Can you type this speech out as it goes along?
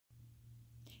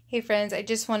Hey friends, I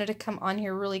just wanted to come on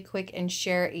here really quick and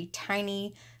share a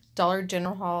tiny Dollar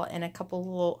General haul and a couple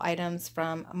little items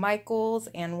from Michael's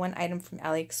and one item from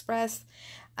Aliexpress.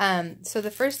 So the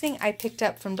first thing I picked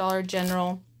up from Dollar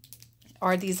General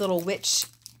are these little witch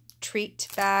treat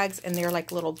bags, and they're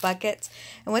like little buckets,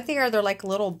 and what they are, they're like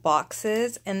little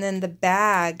boxes, and then the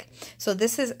bag, so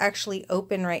this is actually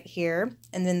open right here,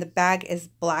 and then the bag is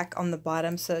black on the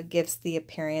bottom, so it gives the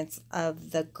appearance of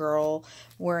the girl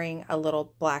wearing a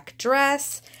little black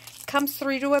dress. Comes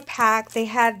through to a pack. They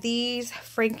had these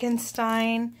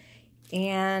Frankenstein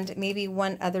and maybe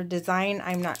one other design,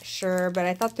 I'm not sure, but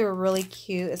I thought they were really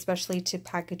cute, especially to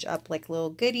package up like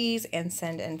little goodies and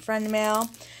send in friend mail.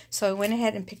 So I went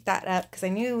ahead and picked that up because I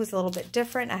knew it was a little bit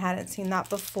different. I hadn't seen that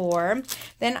before.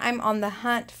 Then I'm on the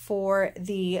hunt for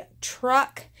the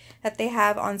truck that they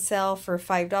have on sale for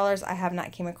 $5. I have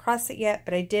not came across it yet,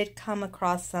 but I did come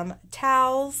across some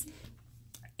towels,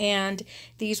 and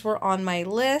these were on my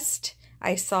list.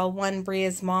 I saw one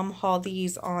Bria's mom haul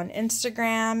these on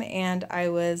Instagram, and I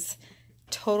was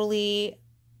totally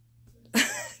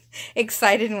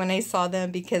excited when I saw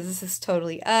them because this is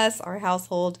totally us, our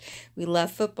household. We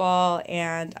love football,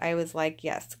 and I was like,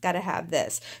 yes, gotta have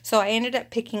this. So I ended up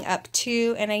picking up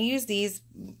two, and I use these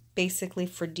basically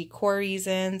for decor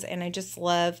reasons, and I just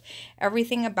love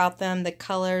everything about them, the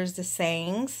colors, the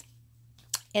sayings.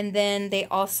 And then they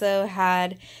also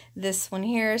had this one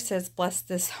here, says bless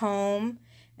this home,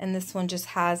 and this one just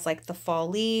has like the fall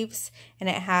leaves, and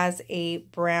it has a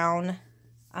brown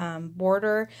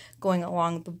border going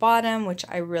along the bottom, which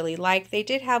I really like. They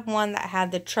did have one that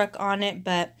had the truck on it,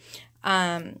 but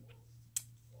for,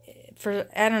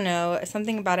 I don't know,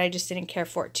 something about it, I just didn't care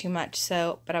for it too much.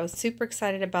 So, but I was super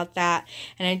excited about that.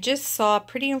 And I just saw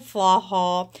Pretty and Flaw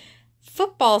haul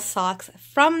football socks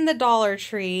from the Dollar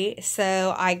Tree,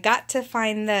 so I got to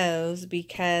find those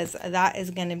because that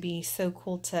is going to be so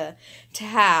cool to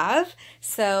have.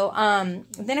 So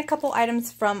then a couple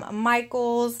items from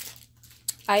Michael's.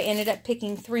 I ended up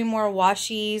picking 3 more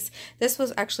washies. This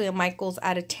was actually a Michael's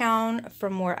out of town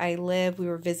from where I live. We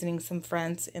were visiting some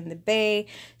friends in the Bay,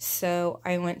 so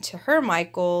I went to her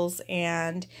Michael's,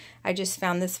 and I just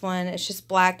found this one. It's just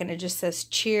black, and it just says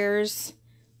cheers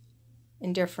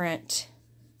in different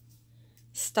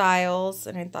styles,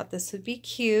 and I thought this would be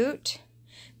cute.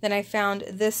 Then I found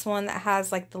this one that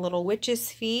has like the little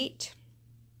witch's feet,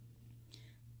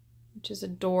 which is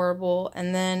adorable,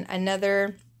 and then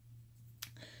another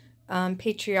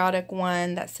patriotic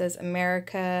one that says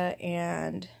America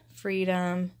and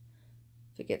freedom.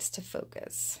 If it gets to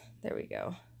focus, there we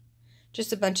go.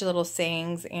 Just a bunch of little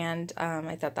sayings, and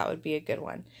I thought that would be a good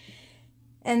one.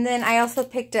 And then I also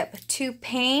picked up 2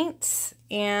 paints,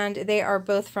 and they are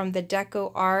both from the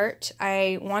Deco Art.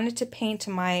 I wanted to paint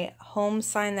my home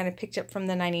sign that I picked up from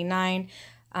the 99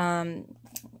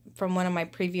 from one of my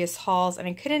previous hauls, and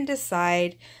I couldn't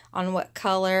decide on what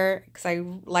color because I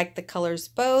like the colors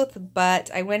both,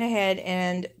 but I went ahead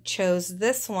and chose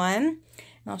this one, and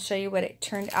I'll show you what it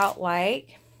turned out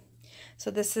like.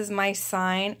 So this is my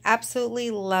sign.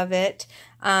 Absolutely love it.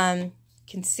 You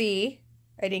can see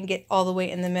I didn't get all the way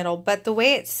in the middle, but the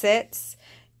way it sits,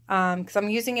 because I'm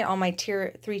using it on my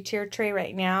 3-tier tray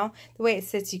right now, the way it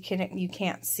sits, you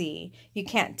can't see, you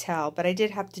can't tell. But I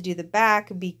did have to do the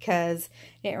back because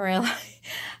I didn't realize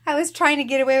I was trying to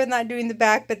get away with not doing the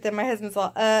back, but then my husband's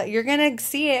like, you're gonna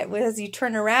see it as you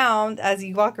turn around, as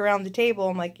you walk around the table.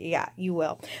 I'm like, yeah, you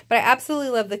will. But I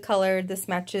absolutely love the color. This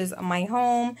matches my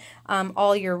home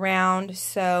all year round,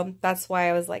 so that's why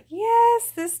I was like,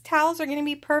 yes, these towels are gonna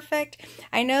be perfect.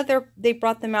 I know they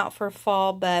brought them out for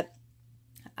fall, but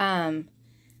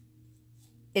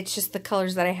it's just the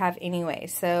colors that I have anyway.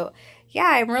 So yeah,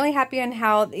 I'm really happy on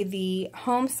how the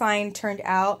home sign turned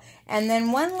out. And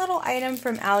then one little item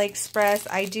from Aliexpress.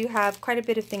 I do have quite a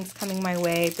bit of things coming my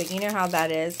way, but you know how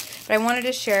that is. But I wanted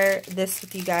to share this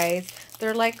with you guys.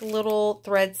 They're like little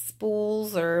thread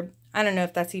spools, or I don't know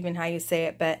if that's even how you say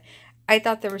it, but I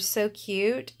thought they were so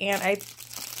cute, and I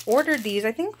ordered these.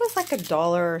 I think it was like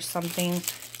 $1 or something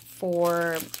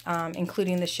for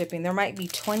including the shipping. There might be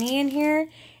 20 in here,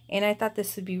 and I thought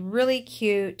this would be really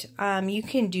cute. You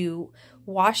can do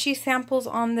washi samples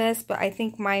on this, but I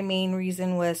think my main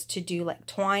reason was to do like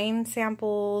twine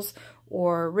samples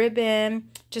or ribbon.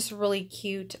 Just a really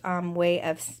cute way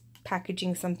of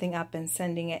packaging something up and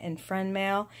sending it in friend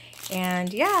mail.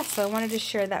 And yeah, so I wanted to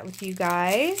share that with you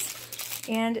guys.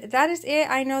 And that is it.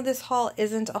 I know this haul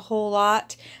isn't a whole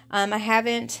lot. I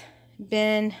haven't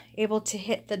been able to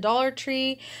hit the Dollar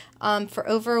Tree for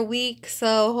over a week,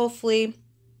 so hopefully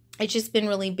it's just been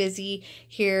really busy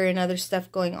here and other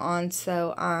stuff going on.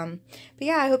 So, but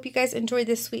yeah, I hope you guys enjoyed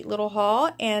this sweet little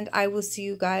haul, and I will see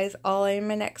you guys all in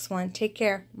my next one. Take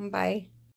care. Bye.